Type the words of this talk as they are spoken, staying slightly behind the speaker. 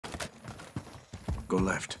Go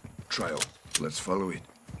left. Trail. Let's follow it.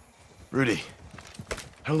 Rudy,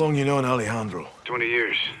 how long you known Alejandro? 20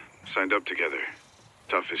 years. Signed up together.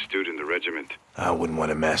 Toughest dude in the regiment. I wouldn't want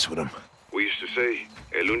to mess with him. We used to say,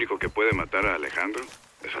 el único que puede matar a Alejandro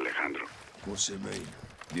es Alejandro. What's it mean?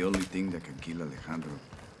 The only thing that can kill Alejandro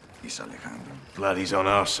is Alejandro. Glad he's on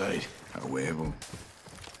our side. A huevo.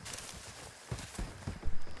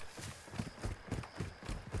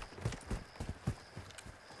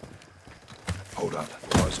 Hold up.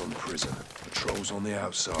 Eyes on the prison. Patrols on the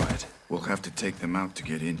outside. We'll have to take them out to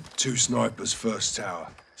get in. 2 snipers first tower.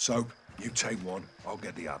 Soap, you take one, I'll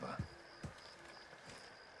get the other.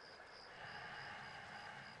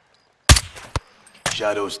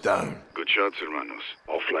 Shadow's down. Good shots, hermanos.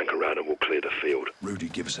 I'll flank around and we'll clear the field. Rudy,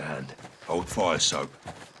 give us a hand. Hold fire, Soap.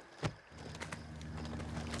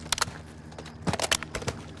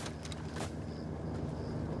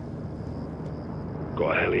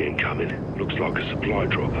 Got a heli incoming. Looks like a supply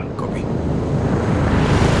dropper. Copy.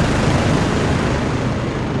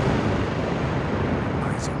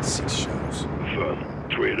 Eyes on 6 shadows. Firm.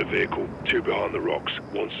 3 in the vehicle, 2 behind the rocks,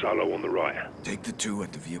 1 solo on the right. Take the 2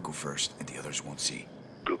 at the vehicle first, and the others won't see.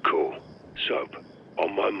 Good call. Soap,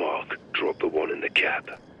 on my mark, drop the 1 in the cab.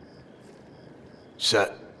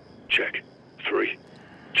 Set. Check. 3,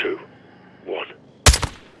 2, 1.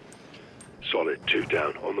 Solid, 2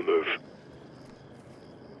 down, on the move.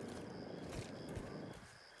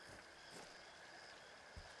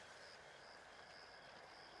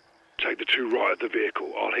 Take the 2 right of the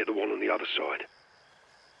vehicle. I'll hit the 1 on the other side.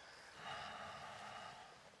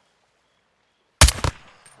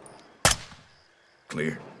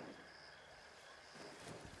 Clear.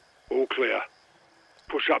 All clear.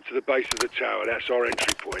 Push up to the base of the tower. That's our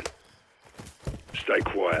entry point. Stay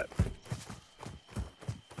quiet.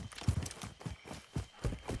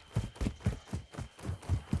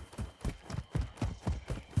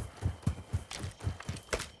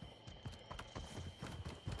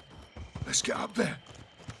 Let's get up there.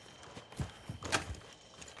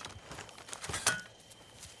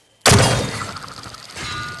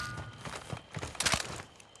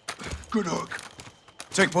 Good hook.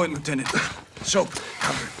 Take point, Lieutenant. Soap,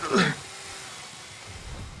 cover.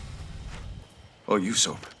 Oh, you,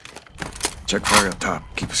 Soap. Check fire up top.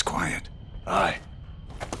 Keep us quiet. Aye.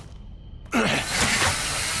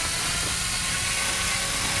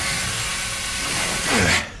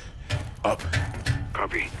 Up.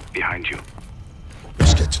 Copy. Behind you.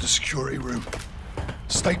 Let's get to the security room.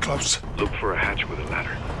 Stay close. Look for a hatch with a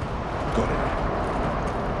ladder. Got it.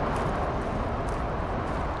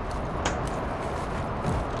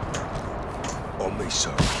 On me,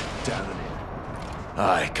 Soap. Down and in.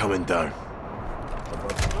 Aye, coming down.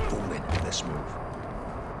 All in. Let's move.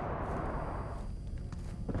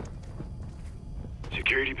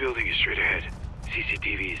 Security building is straight ahead.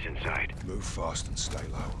 CCTV is inside. Move fast and stay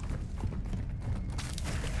low.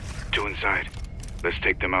 2 inside. Let's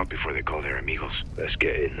take them out before they call their amigos. Let's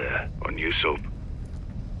get in there. On you, Soap.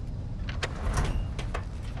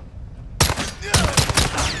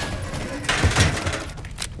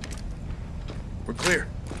 We're clear.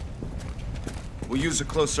 We'll use a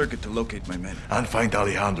closed circuit to locate my men. And find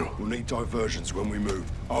Alejandro. We'll need diversions when we move.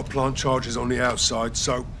 I'll plant charges on the outside,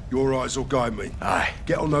 so your eyes will guide me. Aye.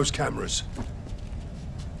 Get on those cameras.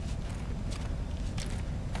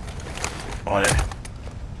 On it.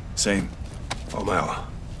 Same. I'm out.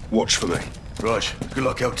 Watch for me. Raj, good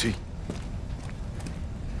luck, LT.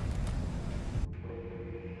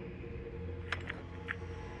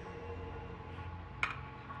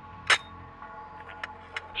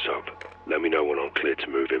 Soap, let me know when I'm clear to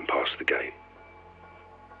move in past the gate.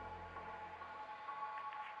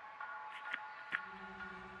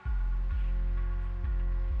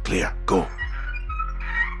 Clear. Go.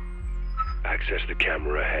 Access the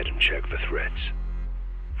camera ahead and check for threats.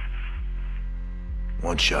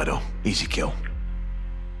 1 shadow. Easy kill.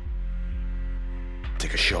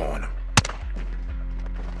 Take a shot on him.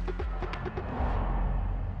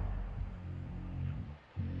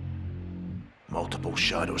 Multiple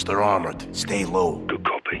shadows. They're armored. Stay low. Good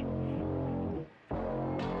copy.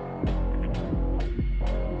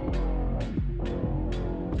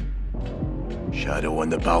 Shadow on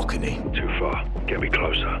the balcony. Too far. Get me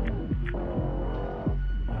closer.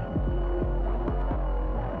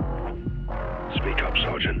 Speak up,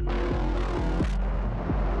 Sergeant. They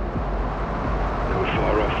were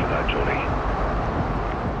far off for that, Johnny.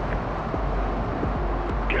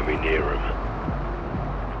 Get me near him.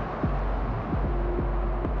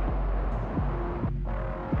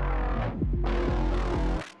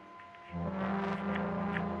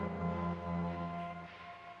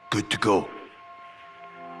 Good to go.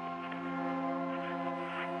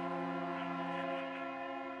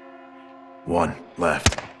 One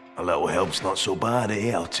left. A little help's not so bad,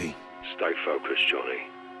 eh, LT? Stay focused, Johnny.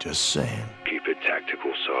 Just saying. Keep it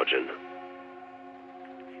tactical, Sergeant.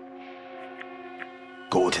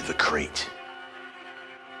 Go to the crate.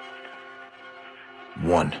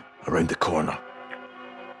 One around the corner.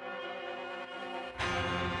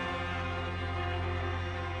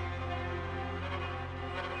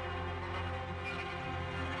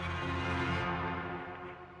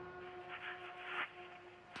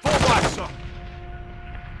 Fall back, sir.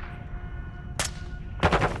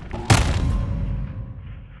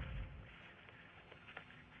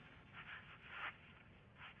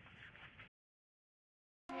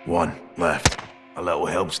 One left. A little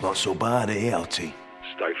help's not so bad, eh, LT?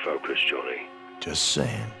 Stay focused, Johnny. Just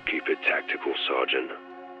saying. Keep it tactical, Sergeant.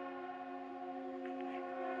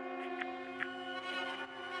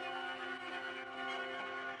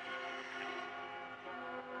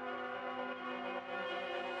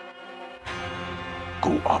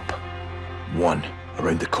 Go up. One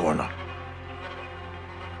around the corner.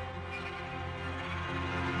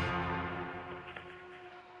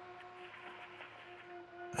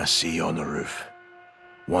 I see you on the roof.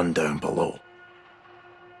 One down below.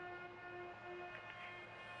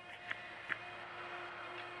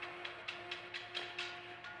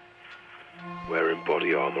 Wearing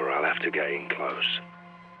body armor, I'll have to get in close.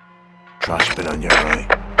 Trash bin on your right.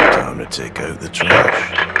 Time to take out the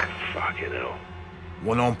trash. Fucking hell.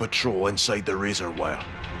 One on patrol inside the razor wire.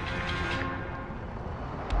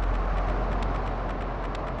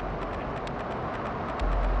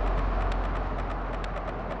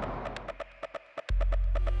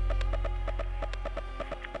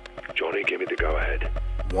 Johnny, give me the go-ahead.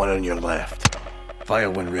 One on your left. Fire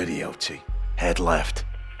when ready, LT. Head left.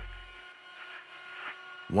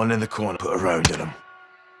 One in the corner, put a round in him.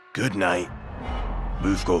 Good night.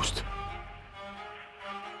 Move, Ghost.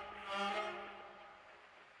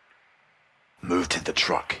 Move to the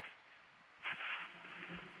truck.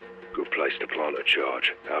 Good place to plant a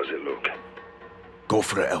charge. How's it look? Go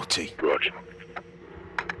for it, LT. Roger.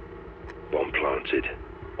 Bomb planted.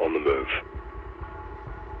 On the move.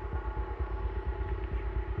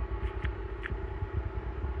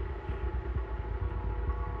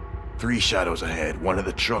 Three shadows ahead, one at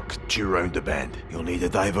the truck, two round the bend. You'll need a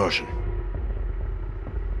diversion.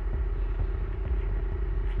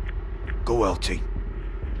 Go, LT.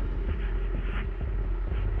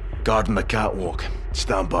 Guarding the catwalk.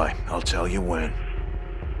 Stand by, I'll tell you when.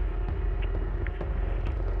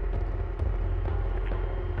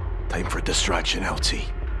 Time for distraction, LT.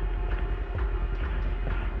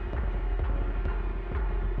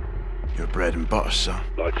 Your bread and butter, son.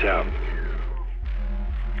 Lights out.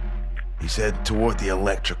 He's heading toward the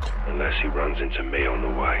electrical. Unless he runs into me on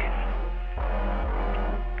the way.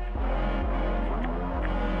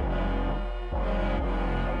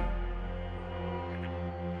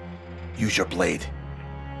 Use your blade.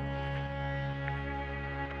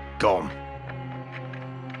 Gone.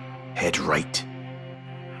 Head right.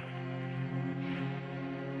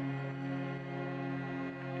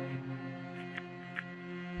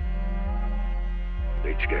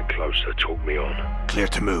 Need to get closer. Talk me on. Clear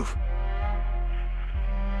to move.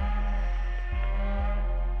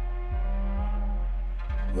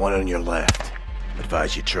 One on your left.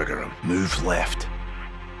 Advise you trigger him. Move left.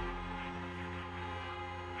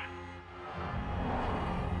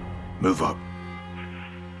 Move up.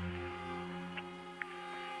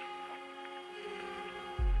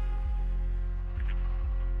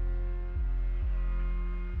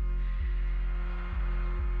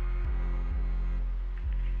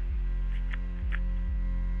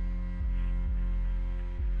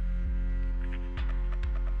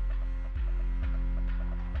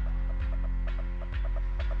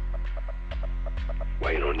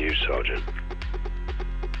 Waiting on you, Sergeant.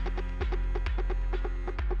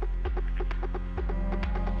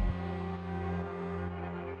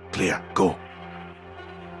 Clear. Go.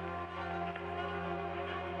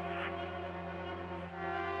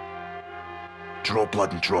 Draw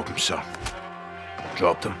blood and drop him, sir.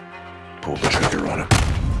 Dropped him. Pull the trigger on him.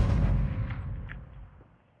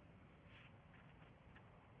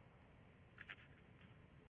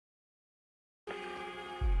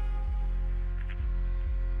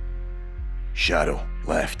 Shadow,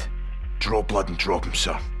 left. Draw blood and drop him,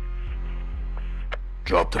 sir.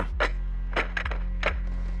 Dropped him.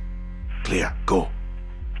 Clear, go.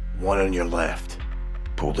 One on your left.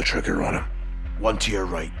 Pull the trigger on him. One to your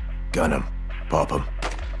right. Gun him. Pop him.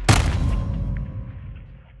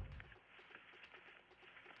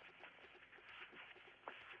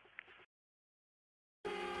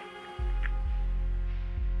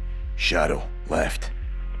 Shadow, left.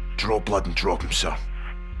 Draw blood and drop him, sir.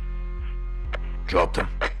 Dropped him.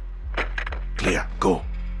 Clear, go.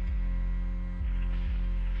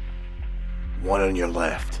 One on your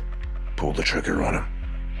left. Pull the trigger on him.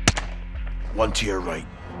 One to your right.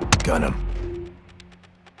 Gun him.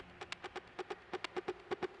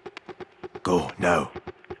 Go, now.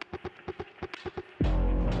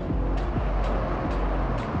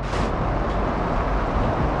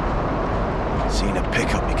 Seeing a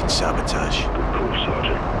pickup you can sabotage. Good call,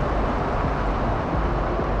 Sergeant.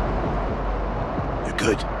 You're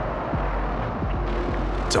good.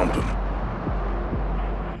 Dump him.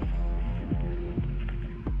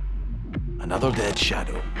 Another dead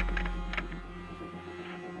shadow.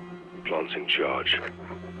 Planting charge.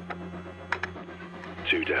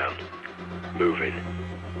 2 down. Moving.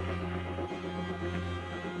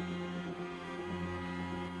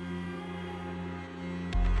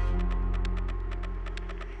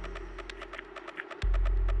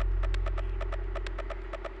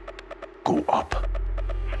 Go up.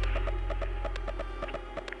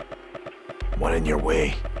 One in your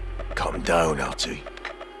way. Come down, LT.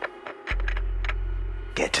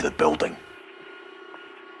 Get to the building.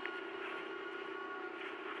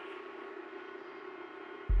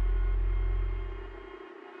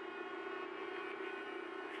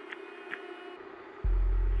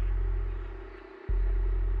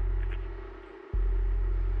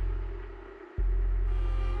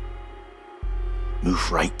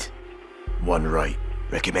 Move right. One right.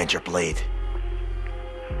 Recommend your blade.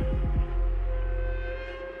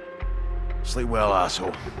 Sleep well,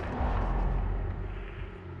 asshole.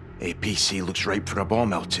 APC looks ripe for a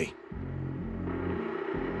bomb, LT.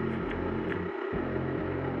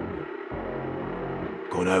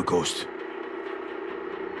 Go now, Ghost.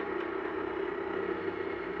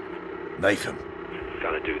 Knife him.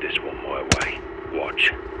 Gonna do this one my way.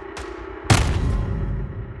 Watch.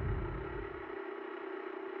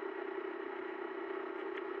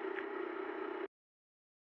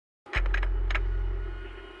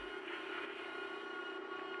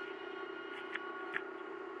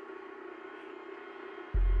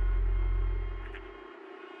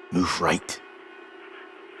 Move right.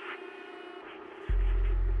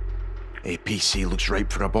 APC looks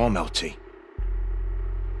ripe for a bomb, LT.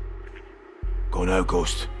 Go now,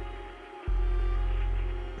 Ghost.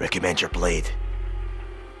 Recommend your blade.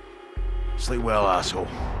 Sleep well, asshole.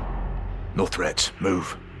 No threats.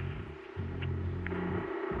 Move.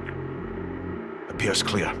 Appears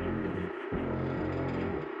clear.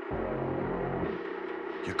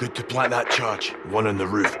 You're good to plant that charge. One on the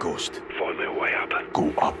roof, Ghost. Find me a way up. Go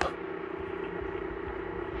up.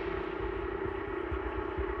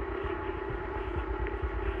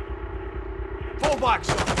 Fall back,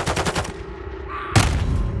 sir.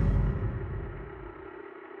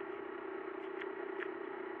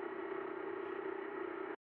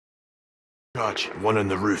 Charge. One on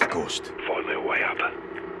the roof, Ghost. Find me a way up.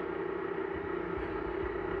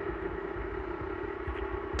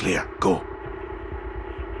 Clear. Go.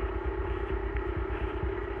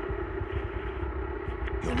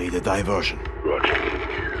 You'll need a diversion. Roger.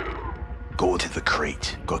 Go to the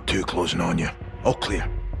crate. Got 2 closing on you. All clear.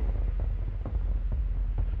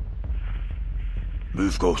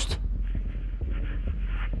 Move, Ghost.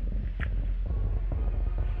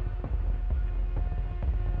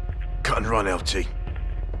 Cut and run, LT.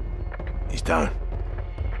 He's down.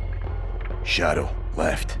 Shadow,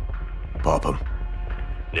 left. Pop him.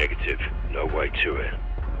 Negative. No way to it.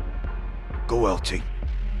 Go, LT.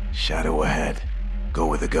 Shadow ahead. Go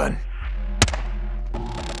with the gun.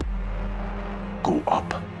 Go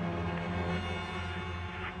up.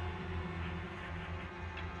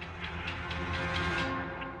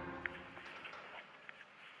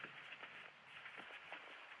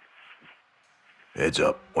 Heads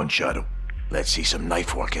up, one shadow. Let's see some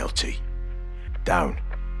knife work, LT. Down.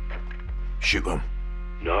 Shoot him.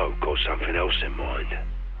 No, got something else in mind.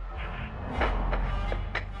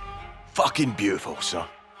 Fucking beautiful, sir.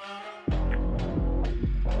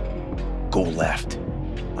 Go left.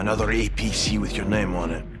 Another APC with your name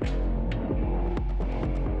on it.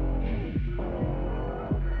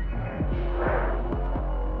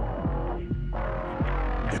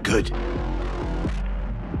 You're good.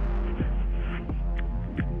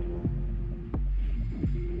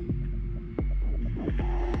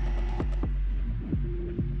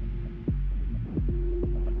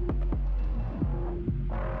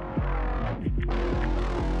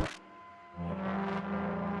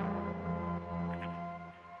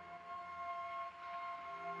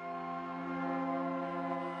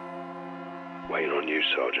 Waiting on you,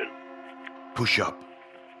 Sergeant. Push up.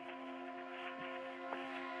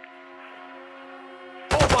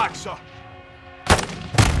 Fall back, sir.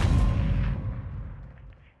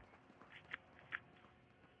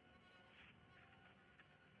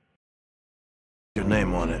 Your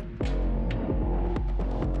name on it.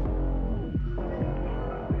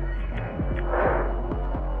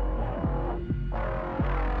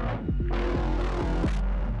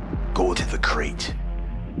 Go to the crate.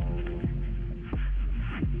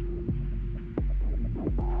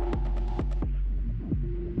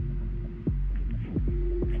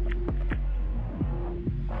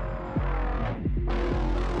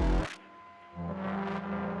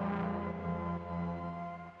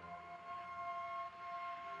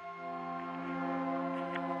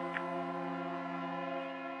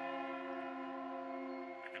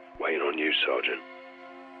 Waiting on you, Sergeant.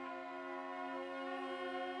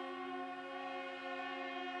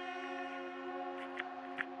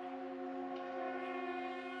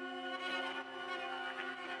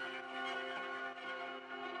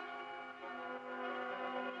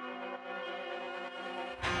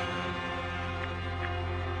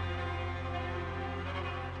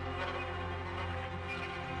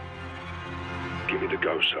 Give me the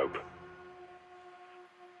go soap.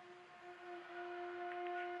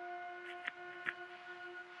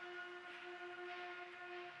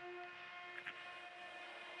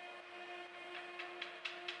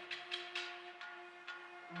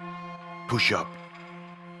 Push up.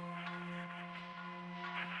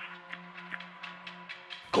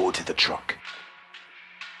 Go to the truck.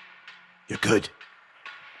 You're good.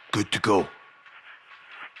 Good to go.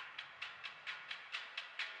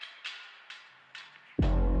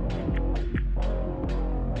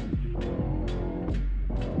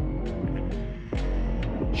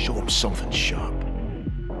 Show him something sharp.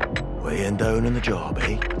 Laying down on the job,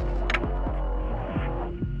 eh?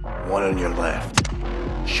 One on your left.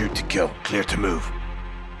 Shoot to kill. Clear to move.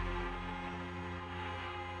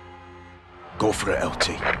 Go for it,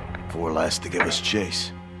 LT. 4 less to give us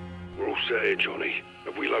chase. We're all set here, Johnny.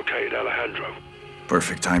 Have we located Alejandro?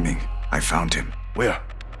 Perfect timing. I found him. Where?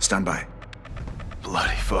 Stand by.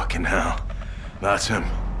 Bloody fucking hell. That's him.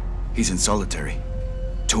 He's in solitary.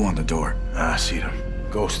 2 on the door. I see him.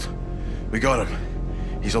 Ghost. We got him.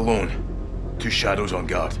 He's alone. 2 shadows on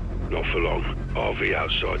guard. Not for long. RV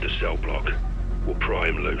outside the cell block. We'll pry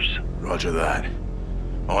him loose. Roger that.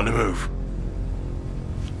 On the move.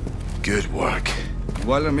 Good work.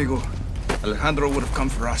 Igual, amigo. Alejandro would have come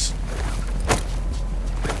for us.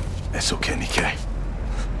 Eso que ni qué.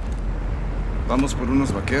 Vamos por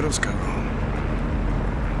unos vaqueros, cabrón.